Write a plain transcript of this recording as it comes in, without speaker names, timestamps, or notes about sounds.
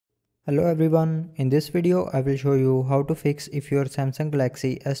Hello everyone, in this video I will show you how to fix if your Samsung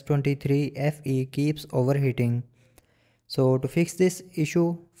Galaxy S23 FE keeps overheating. So to fix this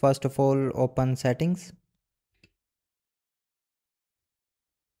issue, first of all open settings.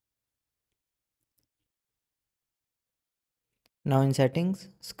 Now in settings,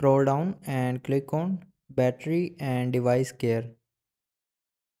 scroll down and click on battery and device care.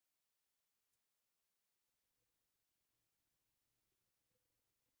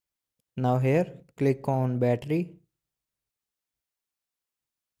 Now here click on battery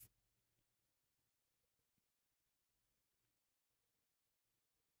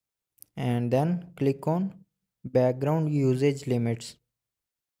and then click on background usage limits.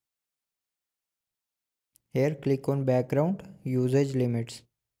 Here click on background usage limits.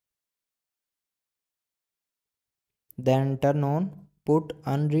 Then turn on put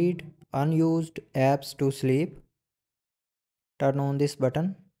unread unused apps to sleep. Turn on this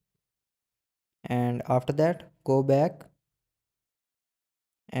button and after that go back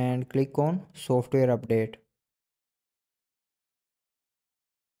and click on software update.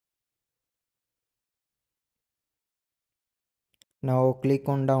 Now click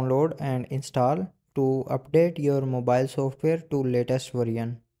on download and install to update your mobile software to latest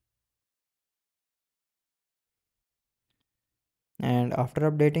version. And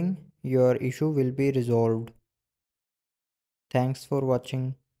after updating, your issue will be resolved. Thanks for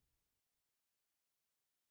watching.